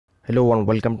Hello and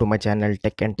welcome to my channel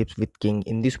Tech and Tips with King.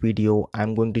 In this video,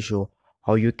 I'm going to show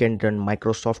how you can run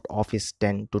Microsoft Office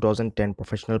 10 2010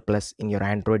 Professional Plus in your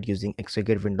Android using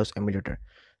Exagear Windows Emulator.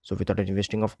 So without any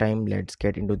wasting of time, let's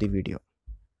get into the video.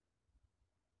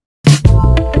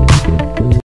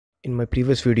 In my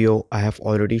previous video, I have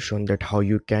already shown that how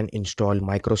you can install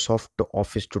Microsoft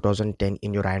Office 2010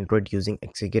 in your Android using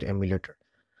Exagear Emulator.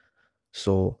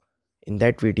 So in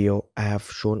that video, I have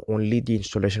shown only the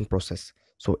installation process.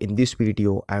 So in this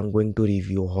video, I'm going to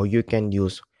review how you can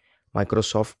use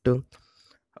Microsoft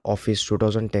Office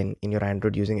 2010 in your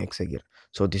Android using Exagear.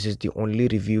 So this is the only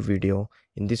review video.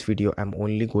 In this video, I'm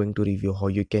only going to review how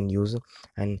you can use,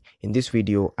 and in this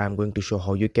video, I'm going to show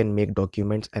how you can make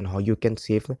documents and how you can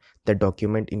save the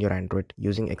document in your Android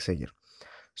using Exagear.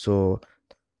 So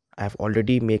I have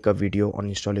already make a video on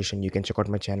installation. You can check out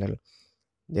my channel.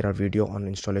 There are video on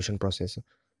installation process.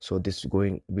 So this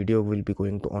video will be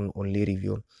going to on only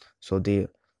review. So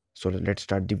let's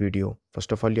start the video.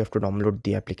 First of all, you have to download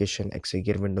the application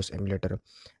Exagear Windows Emulator,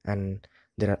 and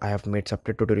I have made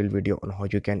separate tutorial video on how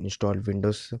you can install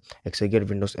Exagear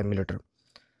Windows Emulator.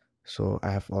 So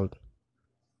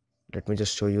let me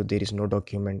just show you. There is no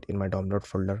document in my download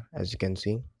folder, as you can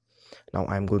see. Now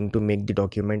I'm going to make the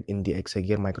document in the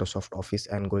Exagear Microsoft Office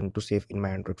and going to save in my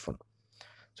Android phone.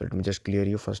 So let me just clear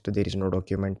you first. There is no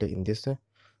document in this,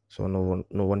 so no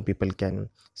one people can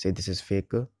say this is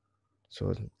fake.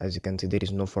 So as you can see, there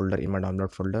is no folder in my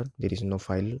download folder. There is no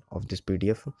file of this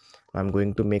PDF. I'm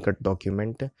going to make a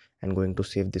document and going to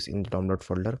save this in the download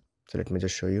folder. So let me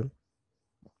just show you.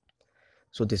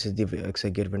 So this is the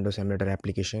Exagear Windows Emulator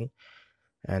application,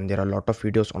 and there are a lot of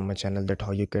videos on my channel that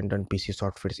how you can run PC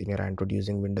softwares in your Android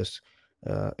using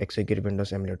Exagear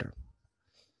Windows Emulator.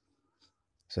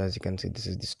 So as you can see, this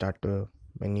is the start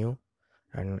menu,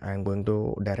 and I'm going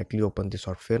to directly open the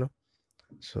software.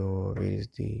 So where is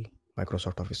the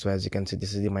Microsoft Office? So as you can see,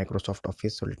 this is the Microsoft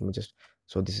Office.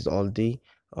 So this is all the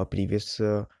previous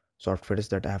softwares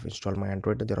that I have installed my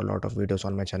Android. There are a lot of videos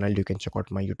on my channel. You can check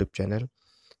out my YouTube channel.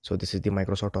 So this is the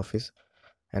Microsoft Office,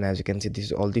 and as you can see, this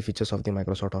is all the features of the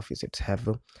Microsoft Office. It's have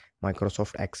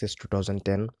Microsoft Access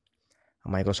 2010,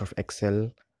 Microsoft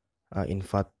Excel, in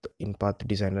path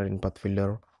designer, in path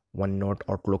filler, OneNote,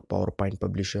 Outlook, PowerPoint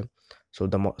publisher. So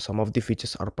some of the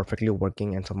features are perfectly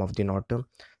working and some of the not.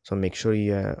 So make sure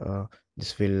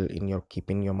this will keep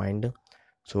in your mind.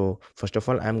 So first of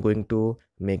all, I'm going to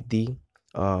make the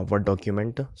Word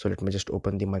document. So let me just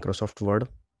open the Microsoft Word.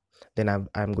 Then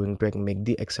I'm going to make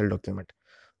the Excel document.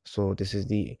 So this is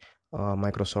the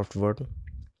Microsoft Word.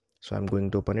 So I'm going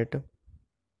to open it.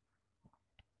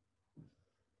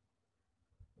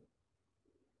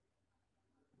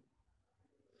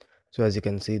 So as you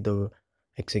can see, the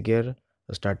Exagear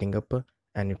starting up,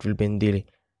 and it will be in the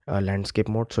landscape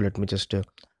mode. So let me just turn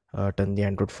the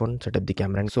Android phone, set up the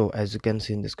camera. And so as you can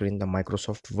see in the screen, the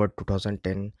Microsoft Word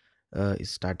 2010 is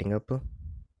starting up.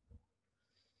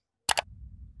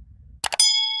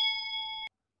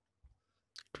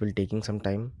 It will taking some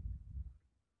time,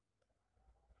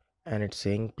 and it's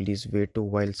saying please wait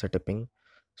while setuping.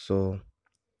 So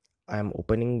I am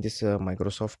opening this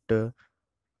Microsoft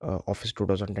Office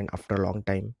 2010 after a long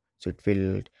time. So it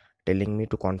will telling me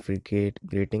to configure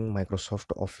creating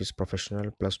Microsoft Office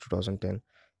Professional Plus 2010.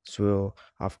 So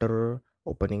after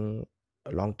opening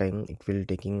a long time, it will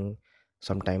taking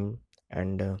some time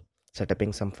and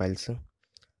setuping some files.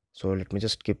 So let me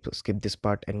just skip this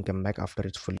part and come back after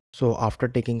it's full. So after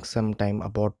taking some time,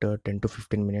 about 10 to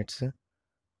 15 minutes,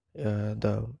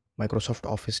 the Microsoft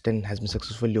Office 10 has been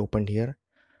successfully opened here.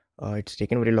 It's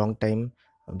taken very long time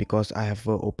because I have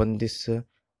opened this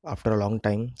after a long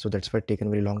time, so that's why it taken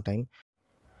very long time.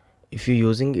 If you're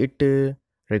using it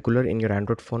regular in your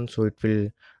Android phone, so it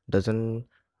will doesn't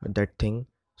that thing.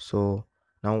 So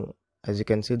now as you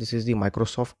can see, this is the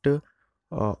Microsoft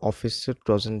Office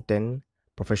 2010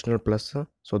 Professional Plus.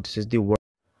 So this is the Word.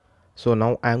 So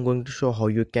now I'm going to show how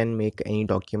you can make any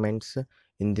documents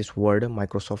in this Word,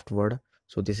 Microsoft Word.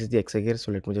 So this is the Exagear.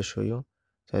 So let me just show you.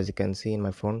 So as you can see in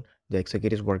my phone, the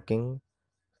Exagear is working.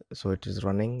 So it is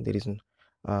running.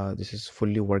 This is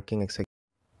fully working.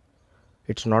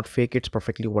 It's not fake, it's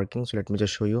perfectly working. So let me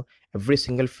just show you. Every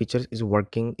single feature is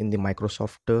working in the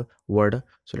Microsoft Word.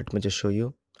 So let me just show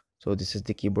you. So this is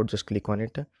the keyboard, just click on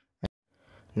it.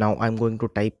 Now I'm going to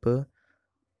type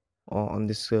on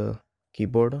this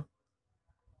keyboard.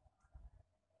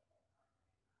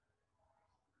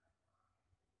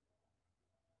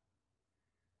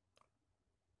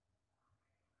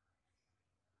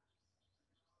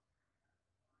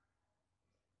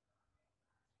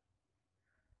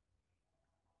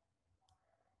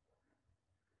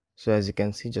 So as you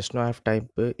can see, just now I have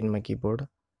typed in my keyboard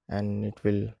and it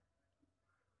will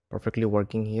perfectly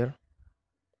working here.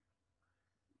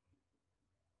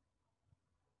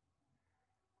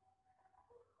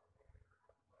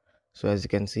 So as you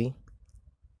can see,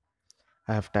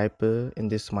 I have typed in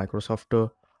this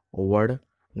Microsoft Word.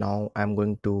 Now I'm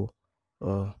going to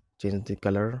change the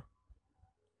color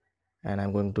and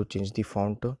I'm going to change the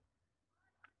font.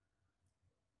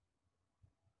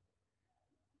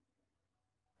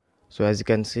 So as you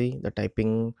can see, the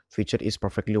typing feature is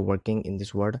perfectly working in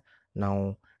this Word.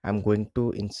 Now I'm going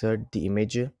to insert the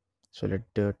image. So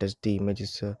let test the image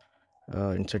is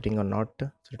inserting or not. So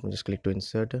let me just click to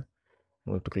insert. I'm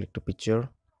going to click to picture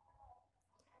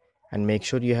and make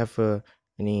sure you have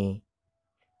any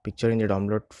picture in the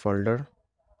download folder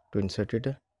to insert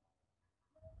it.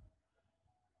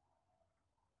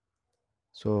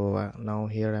 So now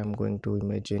here I'm going to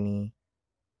image any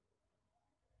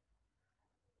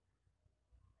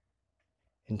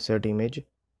insert image.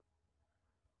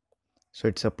 So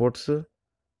it supports the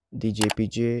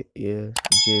JPG,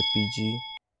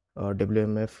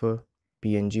 WMF,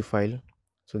 PNG file.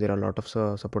 So there are a lot of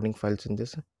supporting files in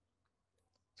this.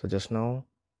 So just now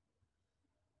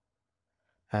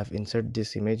I have inserted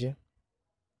this image.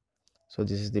 So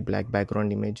this is the black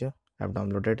background image I have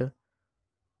downloaded.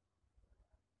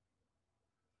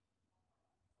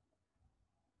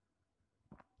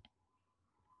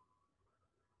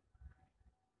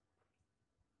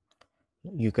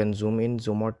 You can zoom in,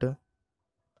 zoom out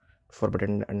for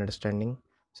better understanding.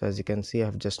 So as you can see, I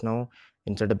have just now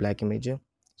inserted a black image.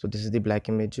 So this is the black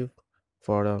image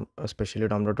for especially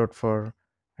downloaded for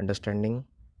understanding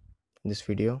this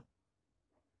video.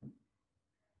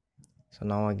 So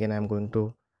now again I'm going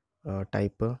to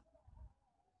type.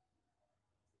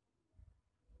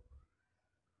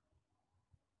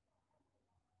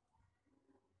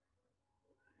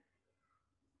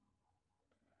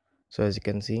 So as you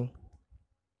can see,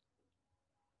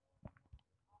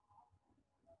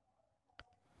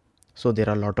 so there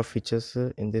are a lot of features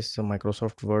in this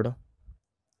Microsoft Word.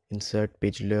 Insert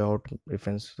page layout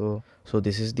reference. So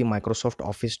this is the Microsoft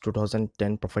Office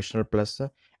 2010 Professional Plus.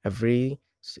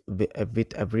 With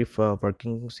every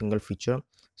working single feature.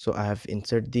 So I have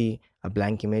inserted the a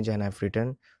blank image and I've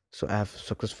written. So I have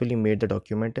successfully made the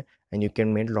document, and you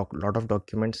can make lot of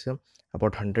documents,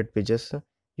 about 100 pages.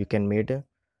 You can made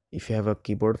if you have a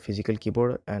keyboard, physical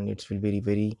keyboard, and it will be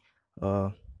very uh,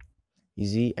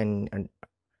 easy and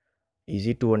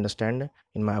easy to understand.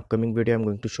 In my upcoming video I'm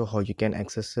going to show how you can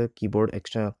access a keyboard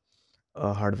extra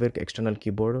hardware external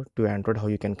keyboard to Android, how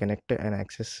you can connect and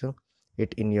access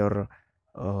it in your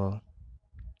uh,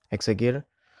 Exagear.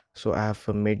 So I have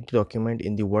made the document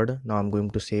in the Word. Now I'm going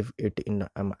to save it in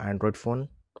Android phone.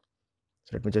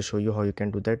 So let me just show you how you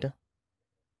can do that.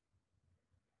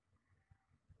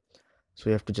 So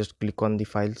you have to just click on the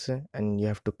files and you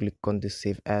have to click on this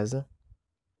save as.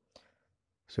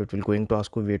 So it will going to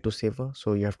ask you where to save.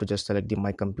 So you have to just select the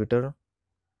my computer.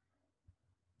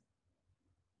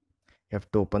 You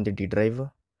have to open the D drive,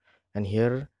 and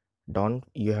here down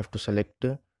you have to select.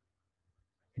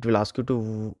 It will ask you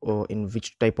to in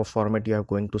which type of format you are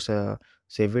going to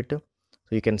save it. So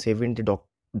you can save in the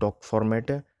doc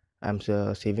format. I'm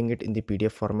saving it in the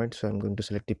PDF format, so I'm going to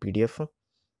select the PDF.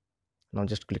 Now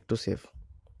just click to save.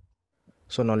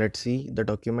 So now let's see the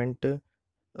document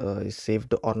is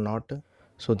saved or not.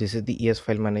 So this is the ES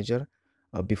file manager.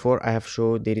 Before I have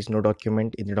shown there is no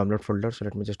document in the download folder, so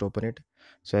let me just open it.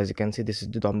 So as you can see, this is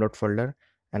the download folder,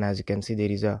 and as you can see there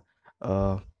is a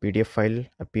PDF file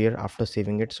appear after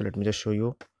saving it. So let me just show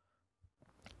you.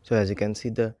 So as you can see,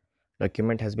 the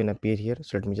document has been appear here.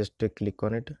 So let me just click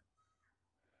on it.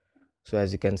 So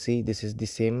as you can see, this is the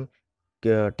same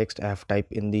text I have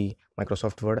typed in the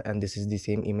Microsoft Word, and this is the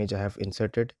same image I have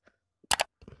inserted.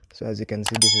 So as you can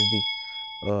see, this is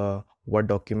the Word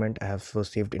document I have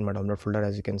saved in my download folder,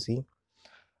 as you can see.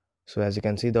 So as you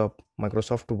can see, the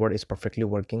Microsoft Word is perfectly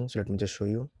working. So let me just show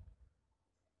you.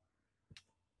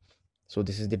 So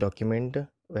this is the document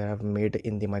where I have made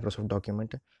in the Microsoft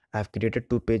document. I have created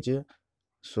 2 pages,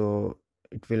 so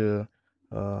it will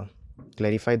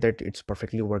clarify that it's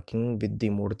perfectly working with the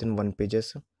more than 1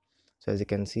 pages. So as you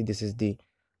can see, this is the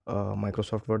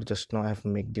Microsoft Word. Just now I have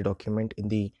made the document in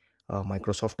the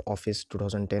Microsoft Office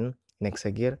 2010 in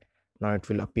Exagear. Now it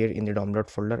will appear in the download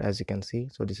folder, as you can see.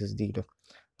 So this is the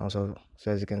now so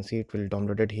as you can see, it will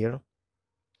download it here.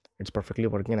 It's perfectly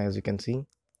working, as you can see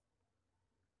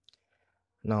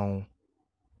now.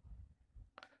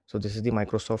 So this is the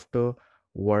Microsoft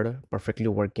Word perfectly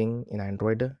working in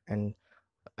Android, and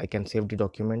I can save the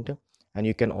document. And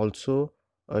you can also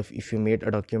if you made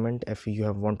a document, if you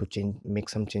have want to change make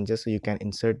some changes, so you can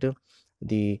insert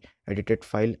the edited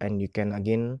file and you can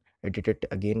again edit it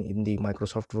again in the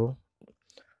Microsoft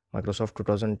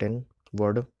 2010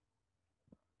 Word.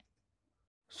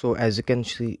 So as you can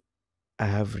see, I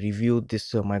have reviewed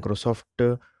this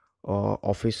Microsoft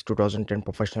Office 2010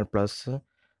 Professional Plus.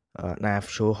 And I have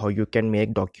shown how you can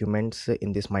make documents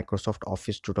in this Microsoft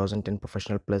Office 2010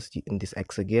 Professional Plus in this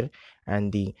Exagear, and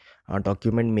the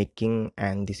document making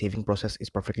and the saving process is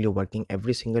perfectly working.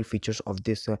 Every single features of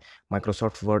this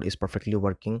Microsoft Word is perfectly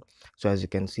working. So as you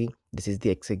can see, this is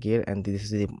the Exagear and this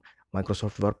is the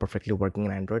Microsoft Word perfectly working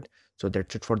in Android. So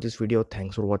that's it for this video.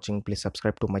 Thanks for watching. Please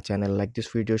subscribe to my channel, like this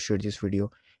video, share this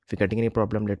video. If you're getting any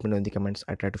problem, let me know in the comments.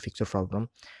 I try to fix your problem.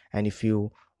 And if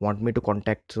you want me to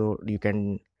contact, so you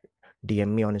can DM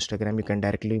me on Instagram. You can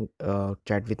directly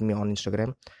chat with me on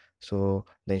Instagram. So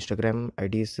the Instagram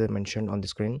ID is mentioned on the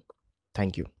screen.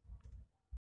 Thank you.